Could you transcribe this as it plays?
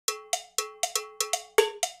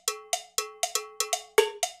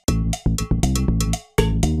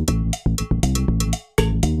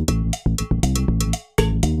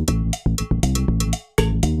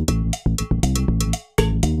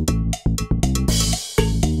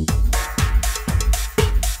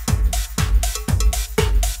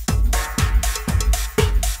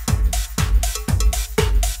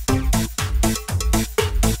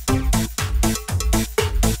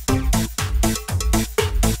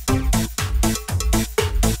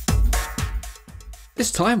This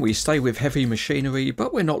time we stay with heavy machinery,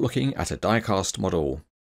 but we're not looking at a die-cast model.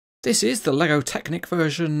 This is the LEGO Technic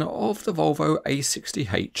version of the Volvo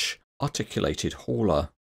A60H articulated hauler.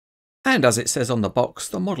 And as it says on the box,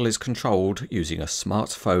 the model is controlled using a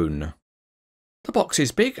smartphone. The box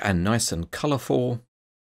is big and nice and colourful,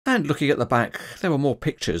 and looking at the back there are more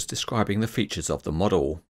pictures describing the features of the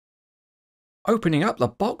model. Opening up the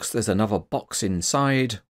box, there's another box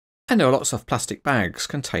inside, and there are lots of plastic bags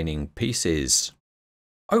containing pieces.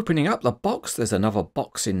 Opening up the box, there's another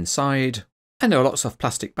box inside, and there are lots of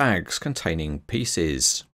plastic bags containing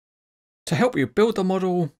pieces. To help you build the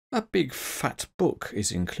model, a big fat book is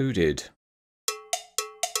included.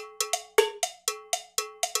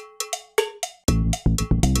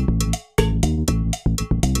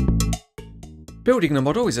 Building the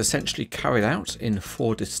model is essentially carried out in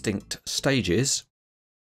 4 distinct stages,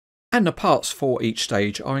 and the parts for each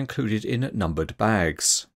stage are included in numbered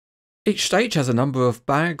bags. Each stage has a number of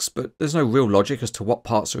bags, but there's no real logic as to what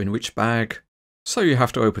parts are in which bag, so you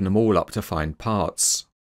have to open them all up to find parts.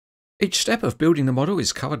 Each step of building the model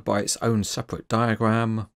is covered by its own separate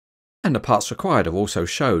diagram, and the parts required are also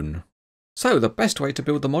shown. So the best way to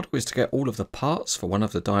build the model is to get all of the parts for one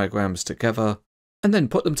of the diagrams together, and then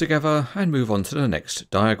put them together and move on to the next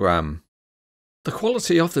diagram. The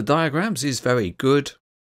quality of the diagrams is very good,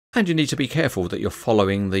 and you need to be careful that you're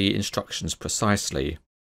following the instructions precisely.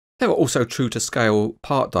 There are also true to scale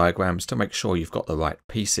part diagrams to make sure you've got the right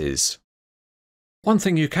pieces. One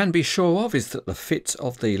thing you can be sure of is that the fit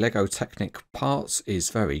of the LEGO Technic parts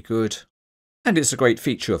is very good, and it's a great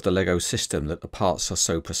feature of the LEGO system that the parts are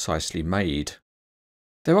so precisely made.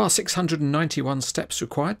 There are 691 steps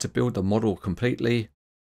required to build the model completely,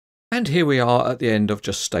 and here we are at the end of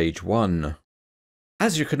just stage 1.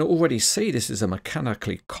 As you can already see, this is a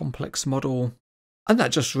mechanically complex model, and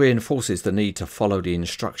that just reinforces the need to follow the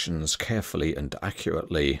instructions carefully and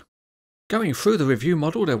accurately. Going through the review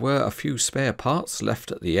model, there were a few spare parts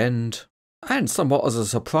left at the end, and somewhat as a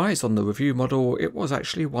surprise on the review model, it was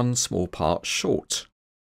actually one small part short.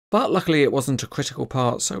 But luckily it wasn't a critical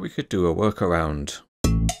part, so we could do a workaround.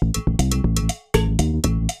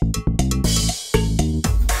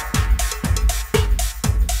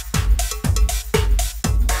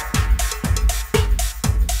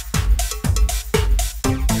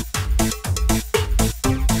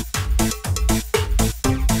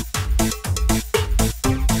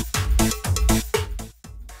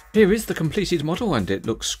 Here is the completed model and it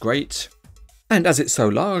looks great. And as it's so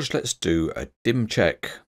large, let's do a dim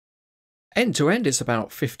check. End to end it's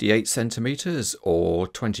about 58 centimeters or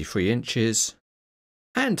 23 inches.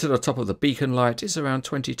 And to the top of the beacon light is around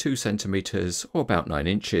 22 centimeters or about 9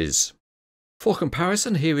 inches. For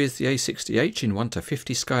comparison, here is the A60H in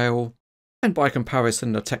 1:50 scale. And by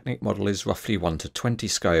comparison, the Technic model is roughly 1:20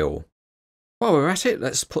 scale. While we're at it,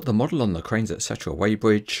 let's put the model on the Cranes etc.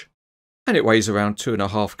 weighbridge. And it weighs around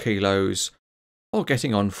 2.5 kilos, or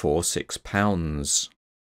getting on for 6 pounds.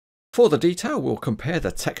 For the detail, we'll compare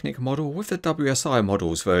the Technic model with the WSI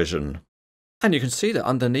model's version. And you can see that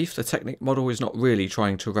underneath, the Technic model is not really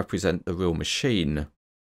trying to represent the real machine.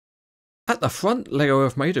 At the front, LEGO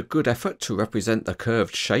have made a good effort to represent the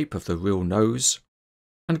curved shape of the real nose,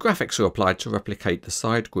 and graphics are applied to replicate the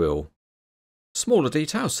side grille. Smaller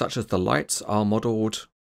details such as the lights are modelled,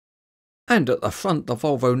 and at the front the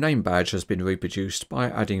Volvo name badge has been reproduced by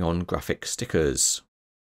adding on graphic stickers.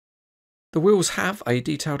 The wheels have a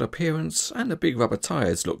detailed appearance and the big rubber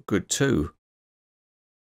tyres look good too.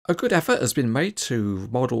 A good effort has been made to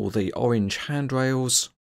model the orange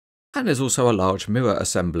handrails, and there's also a large mirror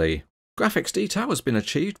assembly. Graphics detail has been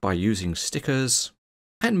achieved by using stickers,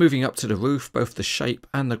 and moving up to the roof both the shape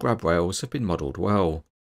and the grab rails have been modelled well.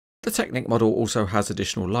 The Technic model also has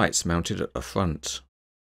additional lights mounted at the front.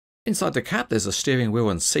 Inside the cab there's a steering wheel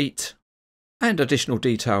and seat, and additional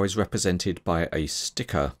detail is represented by a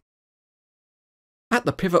sticker. At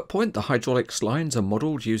the pivot point the hydraulics lines are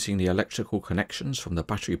modelled using the electrical connections from the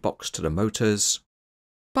battery box to the motors,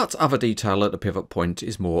 but other detail at the pivot point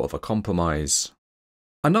is more of a compromise.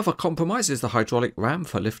 Another compromise is the hydraulic ram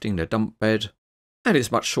for lifting the dump bed, and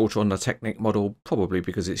it's much shorter on the Technic model, probably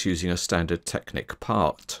because it's using a standard Technic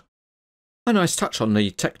part. A nice touch on the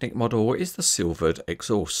Technic model is the silvered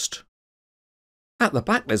exhaust. At the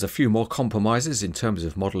back there's a few more compromises in terms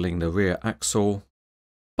of modelling the rear axle,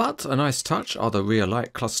 but a nice touch are the rear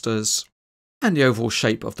light clusters, and the overall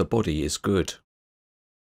shape of the body is good.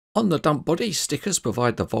 On the dump body, stickers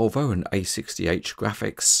provide the Volvo and A60H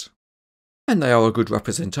graphics, and they are a good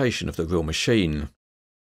representation of the real machine.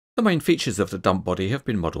 The main features of the dump body have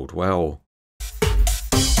been modelled well.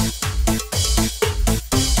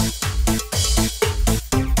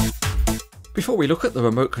 Before we look at the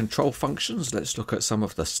remote control functions, let's look at some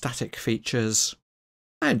of the static features.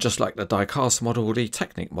 And just like the die-cast model, the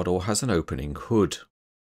Technic model has an opening hood.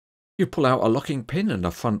 You pull out a locking pin and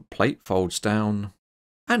the front plate folds down,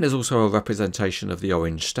 and there's also a representation of the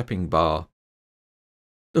orange stepping bar.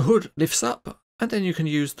 The hood lifts up, and then you can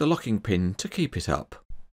use the locking pin to keep it up.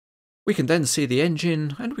 We can then see the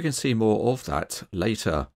engine, and we can see more of that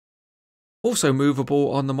later. Also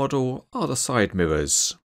movable on the model are the side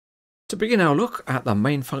mirrors. To begin our look at the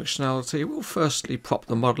main functionality, we'll firstly prop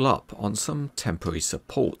the model up on some temporary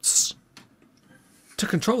supports. To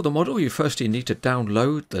control the model, you firstly need to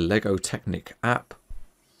download the LEGO Technic app.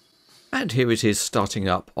 And here it is starting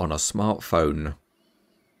up on a smartphone.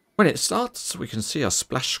 When it starts, we can see a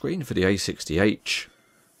splash screen for the A60H.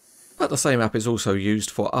 But the same app is also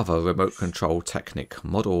used for other remote control Technic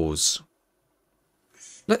models.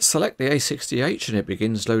 Let's select the A60H and it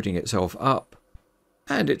begins loading itself up.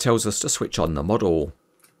 And it tells us to switch on the model.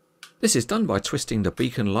 This is done by twisting the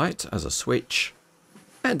beacon light as a switch,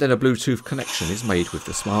 and then a Bluetooth connection is made with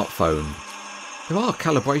the smartphone. There are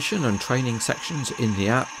calibration and training sections in the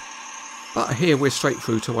app, but here we're straight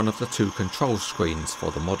through to one of the two control screens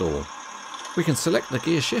for the model. We can select the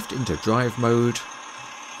gear shift into drive mode,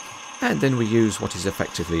 and then we use what is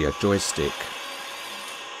effectively a joystick.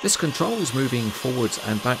 This controls moving forwards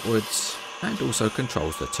and backwards, and also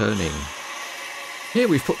controls the turning. Here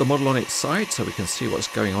we've put the model on its side so we can see what's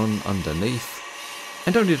going on underneath,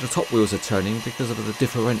 and only the top wheels are turning because of the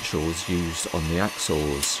differentials used on the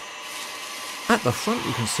axles. At the front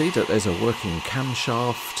you can see that there's a working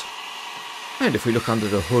camshaft, and if we look under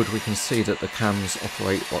the hood we can see that the cams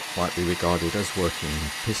operate what might be regarded as working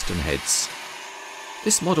piston heads.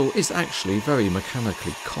 This model is actually very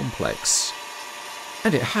mechanically complex,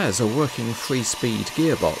 and it has a working 3-speed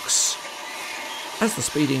gearbox. As the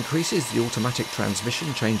speed increases, the automatic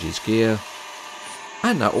transmission changes gear,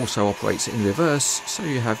 and that also operates in reverse, so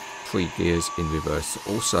you have 3 gears in reverse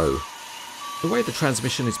also. The way the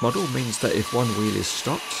transmission is modelled means that if one wheel is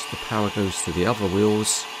stopped, the power goes to the other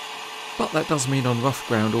wheels, but that does mean on rough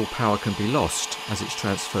ground all power can be lost as it's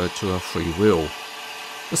transferred to a free wheel.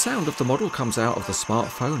 The sound of the model comes out of the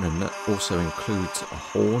smartphone, and that also includes a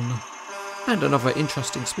horn. And another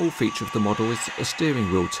interesting small feature of the model is that the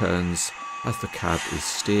steering wheel turns as the cab is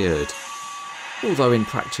steered, although in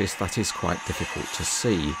practice that is quite difficult to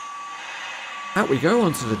see. Out we go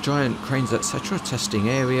onto the giant cranes etc. testing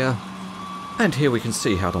area, and here we can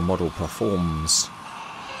see how the model performs.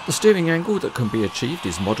 The steering angle that can be achieved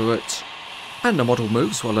is moderate, and the model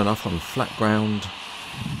moves well enough on flat ground,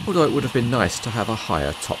 although it would have been nice to have a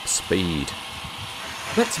higher top speed.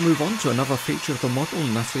 Let's move on to another feature of the model,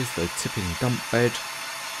 and that is the tipping dump bed.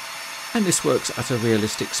 And this works at a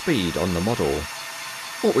realistic speed on the model.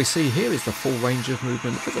 What we see here is the full range of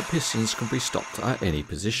movement, but the pistons can be stopped at any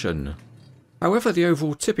position. However, the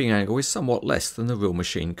overall tipping angle is somewhat less than the real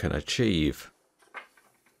machine can achieve.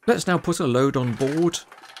 Let's now put a load on board,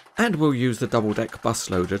 and we'll use the double-deck bus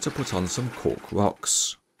loader to put on some cork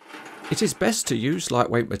rocks. It is best to use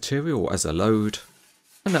lightweight material as a load,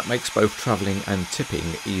 and that makes both travelling and tipping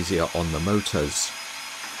easier on the motors.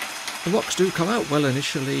 The rocks do come out well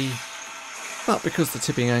initially, but because the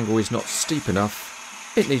tipping angle is not steep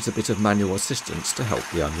enough, it needs a bit of manual assistance to help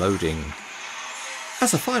the unloading.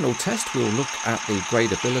 As a final test, we'll look at the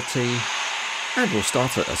gradability, and we'll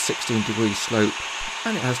start at a 16-degree slope,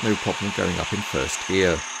 and it has no problem going up in first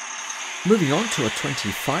gear. Moving on to a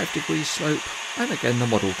 25-degree slope, and again the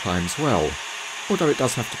model climbs well, although it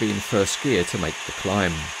does have to be in first gear to make the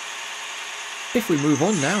climb. If we move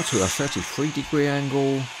on now to a 33-degree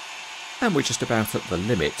angle, and we're just about at the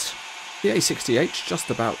limit. The A60H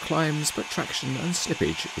just about climbs, but traction and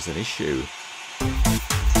slippage is an issue.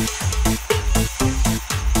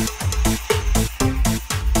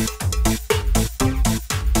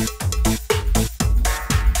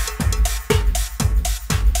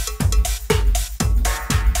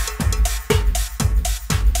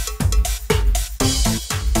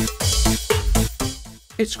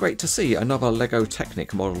 It's great to see another LEGO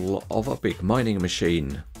Technic model of a big mining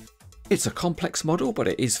machine. It's a complex model, but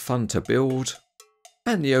it is fun to build,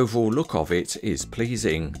 and the overall look of it is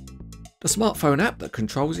pleasing. The smartphone app that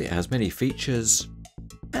controls it has many features,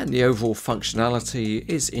 and the overall functionality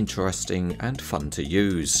is interesting and fun to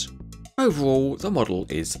use. Overall, the model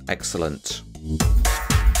is excellent.